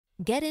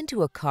Get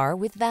into a car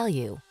with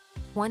value.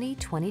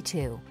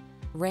 2022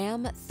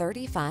 Ram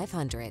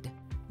 3500.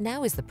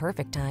 Now is the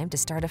perfect time to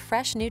start a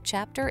fresh new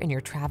chapter in your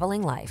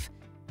traveling life.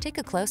 Take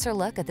a closer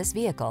look at this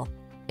vehicle.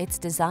 Its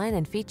design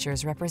and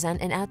features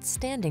represent an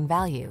outstanding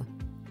value.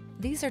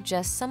 These are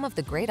just some of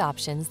the great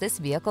options this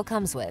vehicle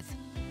comes with: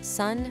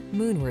 sun,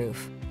 moonroof,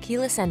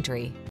 keyless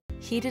entry,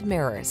 heated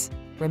mirrors,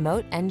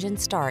 remote engine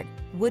start,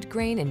 wood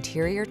grain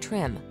interior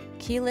trim,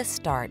 keyless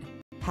start,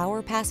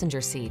 power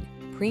passenger seat,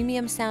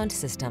 premium sound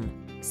system,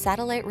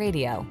 satellite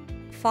radio,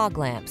 fog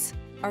lamps.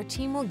 Our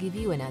team will give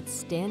you an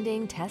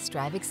outstanding test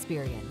drive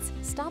experience.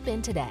 Stop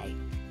in today.